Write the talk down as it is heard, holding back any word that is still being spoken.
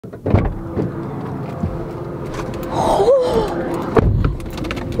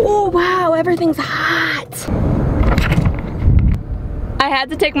Oh wow, everything's hot. I had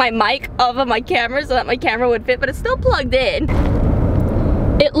to take my mic off of my camera so that my camera would fit, but it's still plugged in.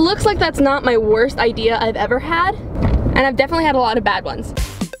 It looks like that's not my worst idea I've ever had, and I've definitely had a lot of bad ones.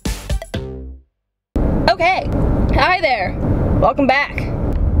 Okay, hi there, welcome back.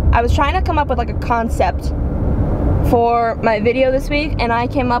 I was trying to come up with like a concept for my video this week, and I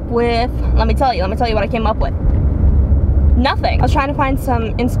came up with, let me tell you what I came up with. Nothing. I was trying to find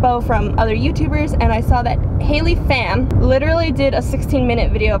some inspo from other YouTubers, and I saw that Haley Pham literally did a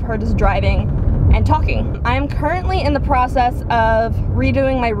 16-minute video of her just driving and talking. I am currently in the process of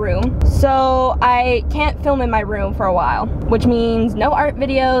redoing my room, so I can't film in my room for a while, which means no art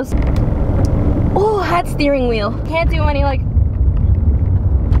videos. Oh, hot steering wheel. Can't do any like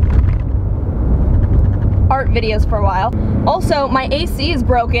art videos for a while. Also, my AC is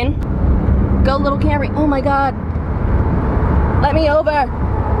broken. Go little Camry. Oh my god. Let me over.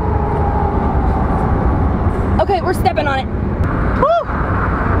 Okay, we're stepping on it. Woo!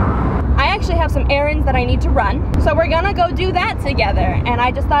 I actually have some errands that I need to run, so we're gonna go do that together, and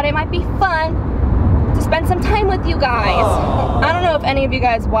I just thought it might be fun to spend some time with you guys. I don't know if any of you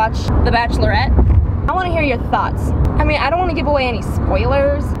guys watch The Bachelorette. I want to hear your thoughts. I mean, I don't want to give away any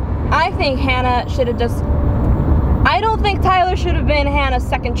spoilers. I think Hannah should have just... I don't think Tyler should have been Hannah's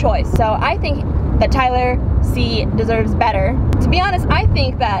second choice, so I think that Tyler C deserves better. To be honest, I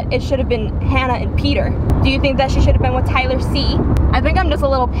think that it should have been Hannah and Peter. Do you think that she should have been with Tyler C? I think I'm just a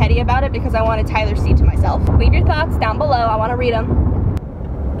little petty about it because I wanted Tyler C to myself. Leave your thoughts down below. I want to read them,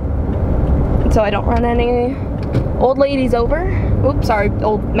 so I don't run any old ladies over. Oops, sorry,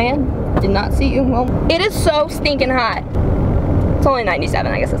 old man. Did not see you. Well, it is so stinking hot. It's only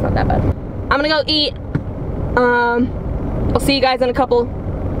 97. I guess it's not that bad. I'm gonna go eat. I'll see you guys in a couple,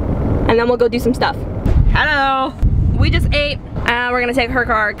 and then we'll go do some stuff. Hello. We just ate. We're gonna take her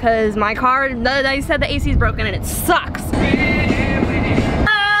car because my car, they said the AC is broken and it sucks.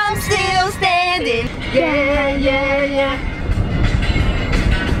 I'm still standing. Yeah, yeah, yeah.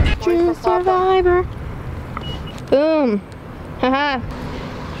 True survivor. Boom. Haha.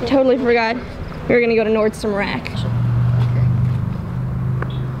 Totally forgot. We were gonna go to Nordstrom Rack.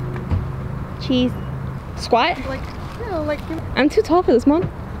 Cheese. Squat? Like, no, like... I'm too tall for this, Mom.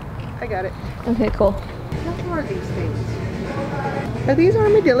 I got it. Okay, cool. What are these things? Are these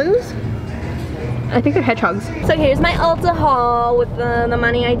armadillos? I think they're hedgehogs. So here's my Ulta haul with the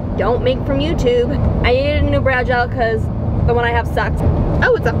money I don't make from YouTube. I needed a new brow gel because the one I have sucks.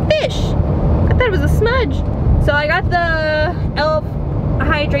 Oh, it's a fish! I thought it was a smudge. So I got the e.l.f.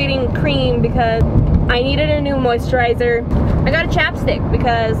 hydrating cream because I needed a new moisturizer. I got a chapstick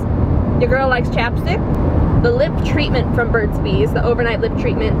because your girl likes chapstick. The lip treatment from Burt's Bees, the overnight lip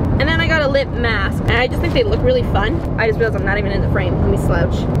treatment. And then I got a lip mask, and I just think they look really fun. I just realized I'm not even in the frame. Let me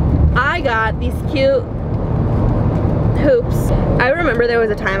slouch. I got these cute hoops. I remember there was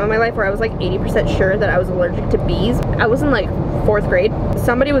a time in my life where I was like 80% sure that I was allergic to bees. I was in like 4th grade.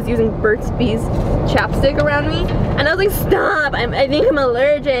 Somebody was using Burt's Bees chapstick around me, and I was like, stop, I think I'm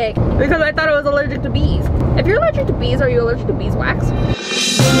allergic, because I thought I was allergic to bees. If you're allergic to bees, are you allergic to beeswax?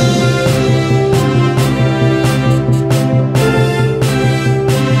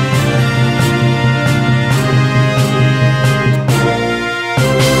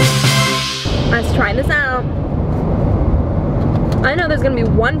 Let's try this out. I know there's gonna be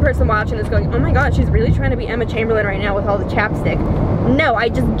one person watching this going, oh my god, she's really trying to be Emma Chamberlain right now with all the chapstick. No, I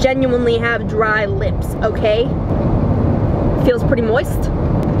just genuinely have dry lips, okay? Feels pretty moist.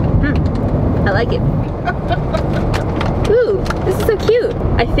 I like it. Ooh, this is so cute.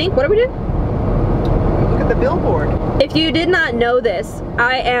 I think, what are we doing? Look at the billboard. If you did not know this,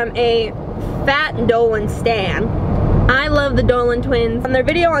 I am a fat Dolan stan. I love the Dolan twins. On their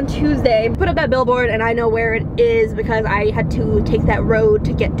video on Tuesday, put up that billboard, and I know where it is because I had to take that road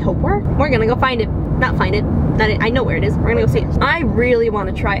to get to work. We're gonna go find it. Not find it. I know where it is. We're gonna go see it. I really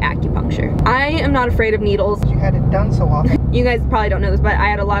want to try acupuncture. I am not afraid of needles. You had it done so often. You guys probably don't know this, but I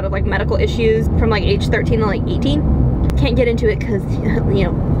had a lot of like medical issues from like age 13 to like 18. Can't get into it because, you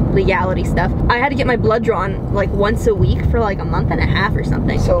know, legality stuff. I had to get my blood drawn like once a week for like a month and a half or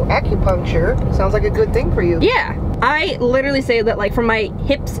something. So acupuncture sounds like a good thing for you. Yeah. I literally say that like from my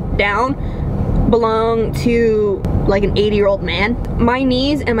hips down belong to like an 80-year-old man. My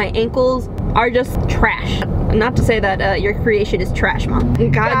knees and my ankles are just trash. Not to say that your creation is trash, Mom.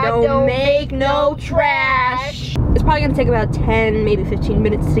 God don't make no trash. It's probably gonna take about 10, maybe 15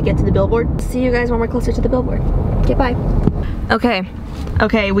 minutes to get to the billboard. See you guys when we're closer to the billboard. Okay, bye.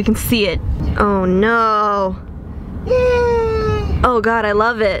 Okay, we can see it. Oh no. Yay! Oh God, I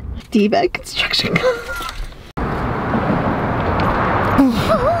love it. D-bag construction.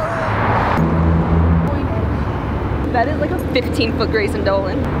 That is like a 15-foot Grace in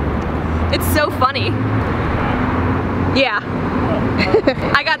Dolan. It's so funny. Yeah.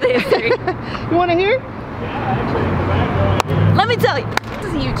 I got the history. You want to hear? Let me tell you. This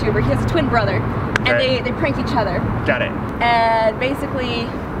is a YouTuber. He has a twin brother. And Okay. they prank each other. Got it. And basically,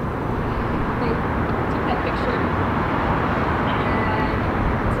 they took that picture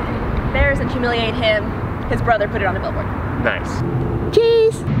and embarrass and humiliate him. His brother put it on the billboard. Nice.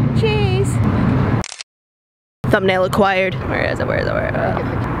 Cheese! Cheese! Thumbnail acquired. Where is it? Where is it? Where is it?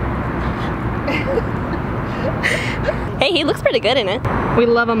 Hey, he looks pretty good in it. We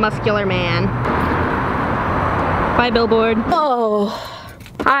love a muscular man. Bye, billboard. Oh,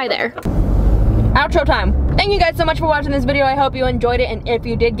 hi there. Outro time. Thank you guys so much for watching this video. I hope you enjoyed it, and if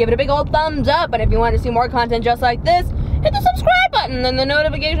you did, give it a big old thumbs up. And if you want to see more content just like this, hit the subscribe button and the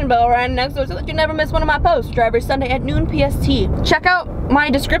notification bell right next to it so that you never miss one of my posts, which are every Sunday at noon PST. Check out my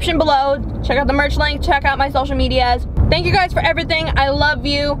description below. Check out the merch link. Check out my social medias. Thank you guys for everything. I love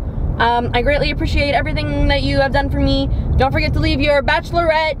you. I greatly appreciate everything that you have done for me. Don't forget to leave your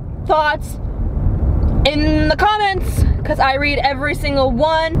bachelorette thoughts in the comments, because I read every single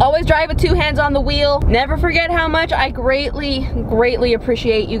one. Always drive with 2 hands on the wheel. Never forget how much I greatly, greatly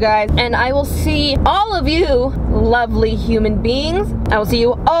appreciate you guys. And I will see all of you lovely human beings. I will see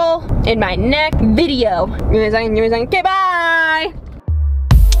you all in my next video. Give me a second, give me a second. Okay, bye!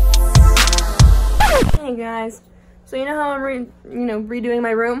 Hey guys. So you know how I'm redoing my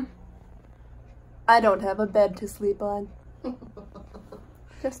room? I don't have a bed to sleep on.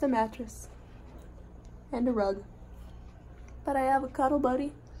 Just a mattress. And a rug. But I have a cuddle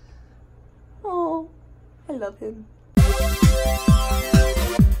buddy. Oh, I love him.